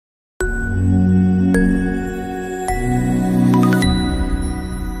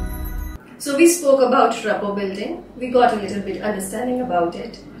spoke about rapport building. We got a little bit understanding about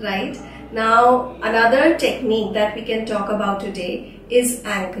it, right? Now, another technique that we can talk about today is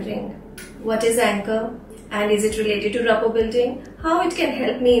anchoring. What is anchor? And is it related to rapport building? How it can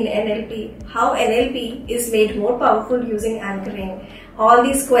help me in NLP? How NLP is made more powerful using anchoring? All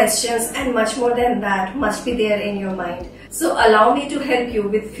these questions and much more than that must be there in your mind. So allow me to help you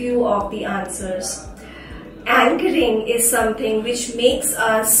with few of the answers. Anchoring is something which makes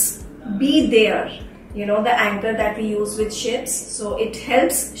us be there. You know, the anchor that we use with ships, so it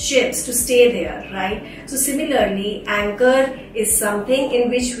helps ships to stay there, right? So similarly, anchor is something in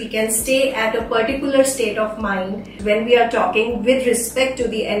which we can stay at a particular state of mind. When we are talking with respect to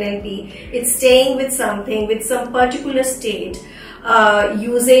the NLP, it's staying with something, with some particular state,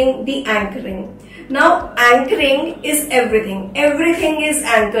 using the anchoring. Now, anchoring is everything. Everything is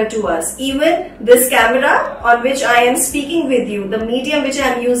anchored to us. Even this camera on which I am speaking with you, the medium which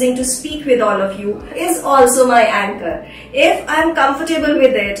I am using to speak with all of you, is also my anchor. If I am comfortable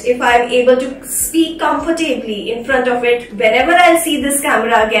with it, if I am able to speak comfortably in front of it, whenever I see this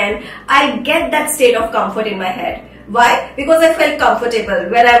camera again, I get that state of comfort in my head. Why? Because I felt comfortable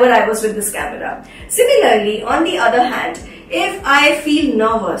wherever I was with this camera. Similarly, on the other hand, if I feel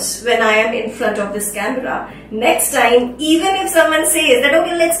nervous when I am in front of this camera, next time, even if someone says that,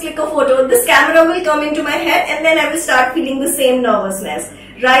 okay, let's click a photo, this camera will come into my head and then I will start feeling the same nervousness,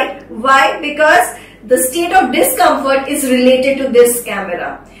 right? Why? Because the state of discomfort is related to this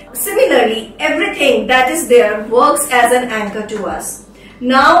camera. Similarly, everything that is there works as an anchor to us.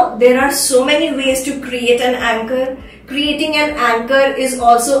 Now, there are so many ways to create an anchor. Creating an anchor is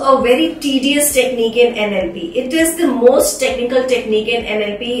also a very tedious technique in NLP. It is the most technical technique in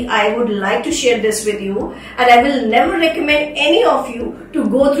NLP. I would like to share this with you, and I will never recommend any of you to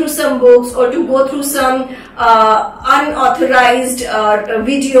go through some books or to go through some unauthorized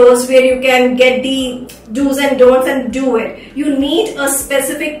videos where you can get the do's and don'ts and do it. You need a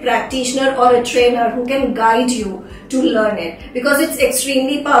specific practitioner or a trainer who can guide you to learn it, because it's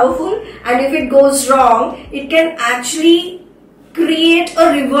extremely powerful, and if it goes wrong, it can actually create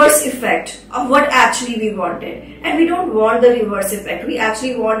a reverse effect of what actually we wanted. And we don't want the reverse effect. We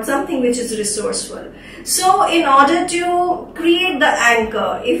actually want something which is resourceful. So in order to create the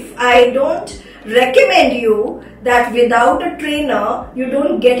anchor, if I don't recommend you that without a trainer you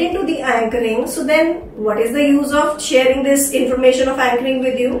don't get into the anchoring, so then what is the use of sharing this information of anchoring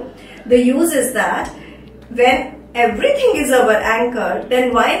with you? The use is that when everything is our anchor,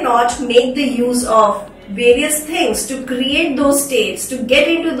 then why not make the use of various things to create those states, to get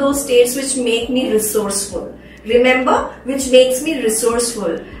into those states which make me resourceful. Remember, which makes me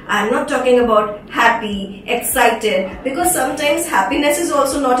resourceful. I am not talking about happy, excited, because sometimes happiness is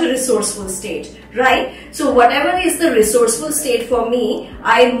also not a resourceful state, right? So whatever is the resourceful state for me,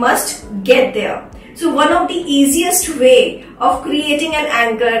 I must get there. So one of the easiest way of creating an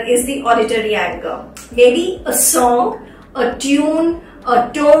anchor is the auditory anchor. Maybe a song, a tune, a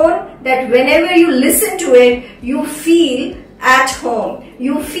tone that whenever you listen to it, you feel at home.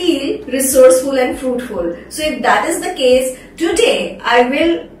 You feel resourceful and fruitful. So if that is the case, today I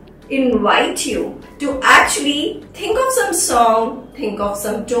will invite you to actually think of some song, think of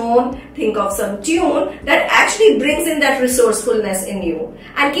some tone, think of some tune that actually brings in that resourcefulness in you,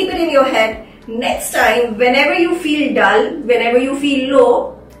 and keep it in your head. Next time, whenever you feel dull, whenever you feel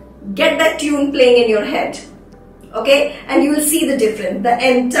low, get that tune playing in your head, okay? And you will see the difference. The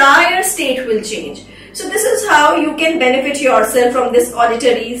entire state will change. So this is how you can benefit yourself from this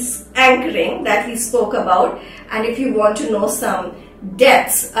auditory anchoring that we spoke about. And if you want to know some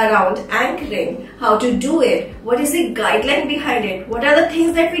depths around anchoring, how to do it, what is the guideline behind it, what are the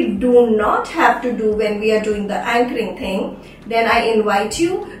things that we do not have to do when we are doing the anchoring thing, then I invite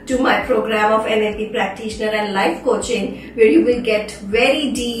you to my program of NLP practitioner and life coaching, where you will get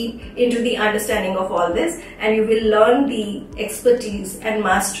very deep into the understanding of all this, and you will learn the expertise and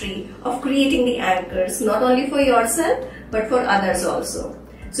mastery of creating the anchors, not only for yourself but for others also.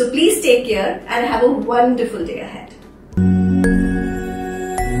 So please take care and have a wonderful day ahead.